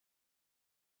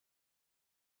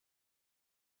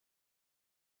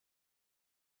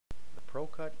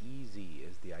ProCut EZ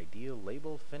is the ideal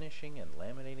label finishing and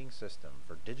laminating system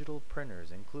for digital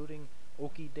printers including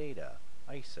Oki Data,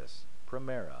 iSys,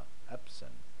 Primera,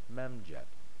 Epson, Memjet,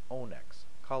 OwnX,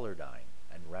 Colordyne,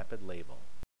 and Rapid Label.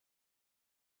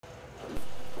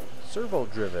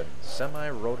 Servo-driven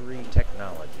semi-rotary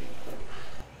technology.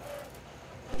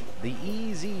 The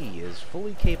EZ is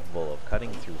fully capable of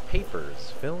cutting through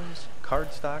papers, films,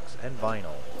 cardstocks, and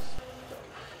vinyls.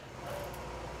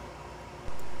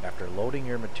 After loading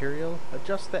your material,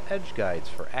 adjust the edge guides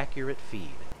for accurate feed.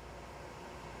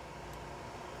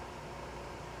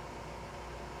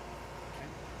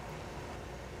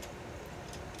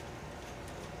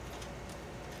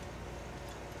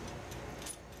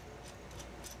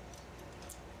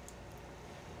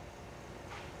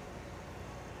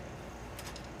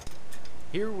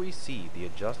 Here we see the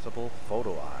adjustable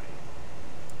photo eye,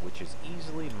 which is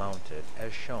easily mounted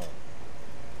as shown.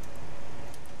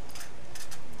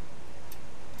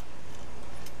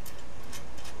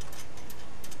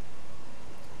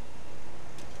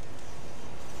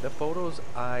 The photo's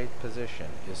eye position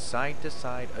is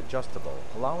side-to-side adjustable,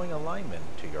 allowing alignment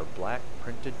to your black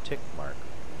printed tick mark.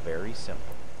 Very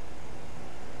simple.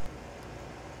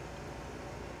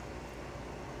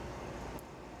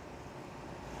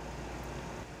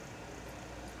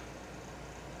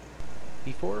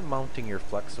 Before mounting your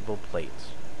flexible plates,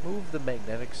 move the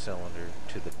magnetic cylinder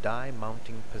to the die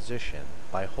mounting position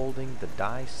by holding the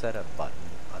die setup button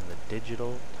on the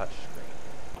digital touchscreen.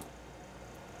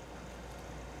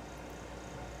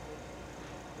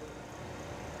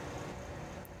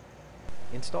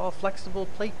 Install flexible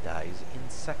plate dies in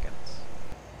seconds.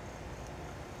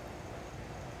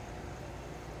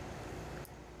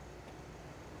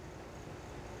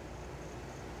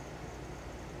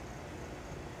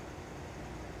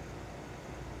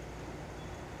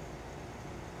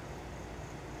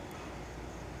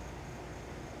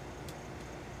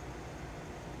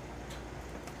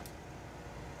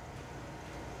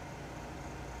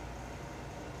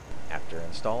 After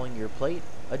installing your plate,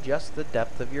 adjust the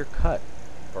depth of your cut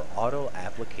for auto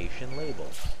application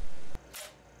labels.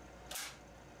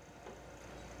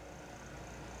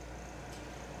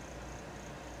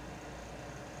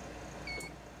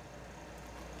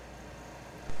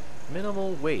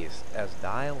 Minimal waste as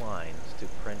die lines to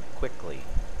print quickly.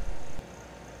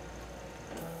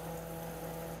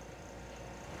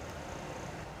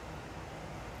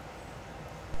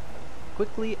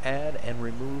 Quickly add and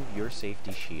remove your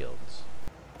safety shields.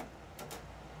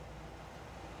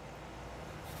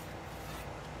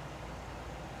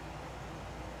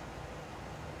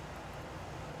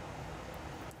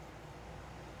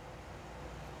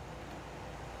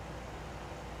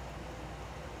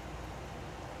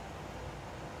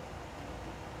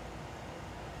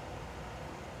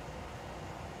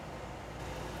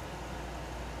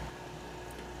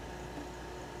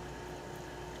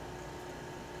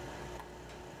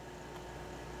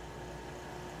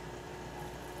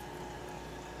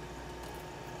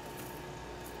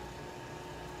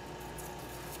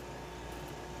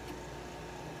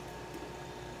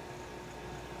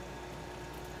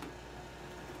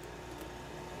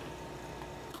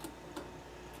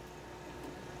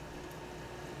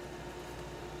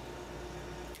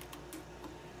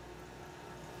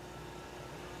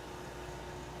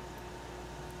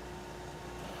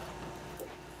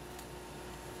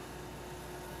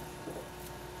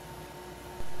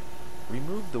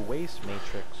 Remove the waste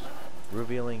matrix,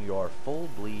 revealing your full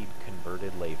bleed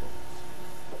converted labels.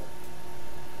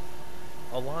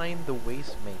 Align the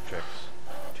waste matrix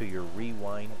to your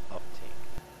rewind uptake.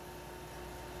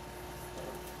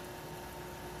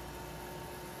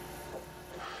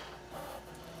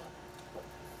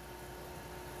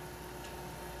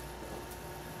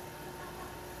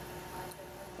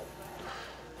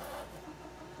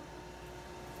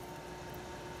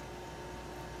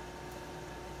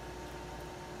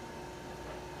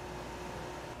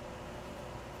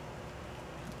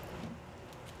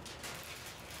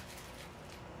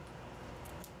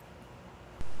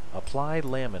 Apply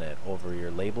laminate over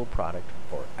your label product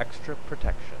for extra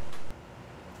protection.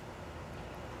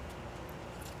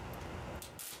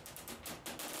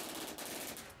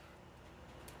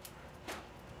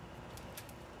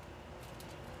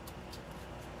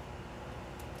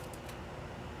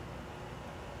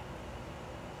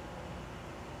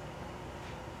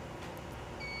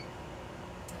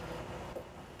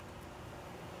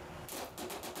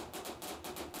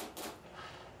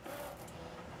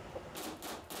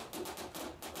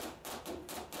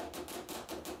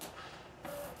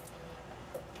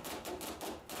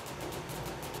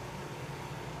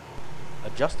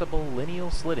 Adjustable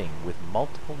lineal slitting with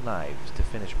multiple knives to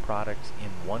finish products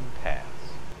in one pass.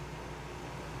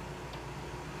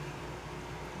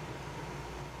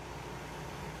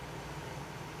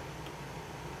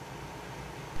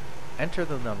 Enter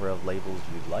the number of labels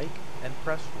you'd like and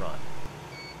press Run.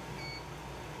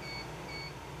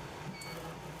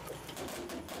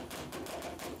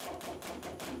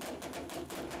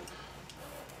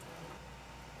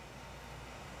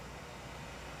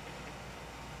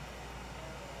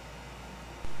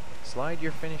 Slide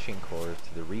your finishing cores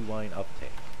to the rewind uptake.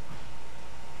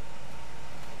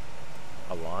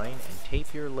 Align and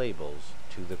tape your labels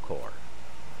to the core.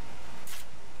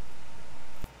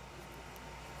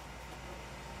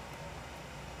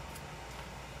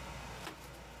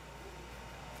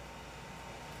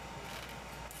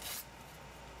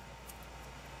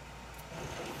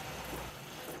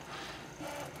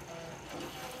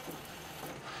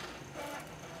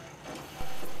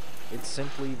 It's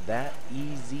simply that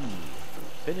easy.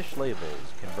 Finish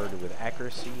labels converted with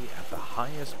accuracy at the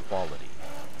highest quality.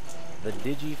 The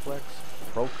DigiFlex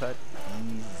ProCut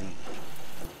EZ.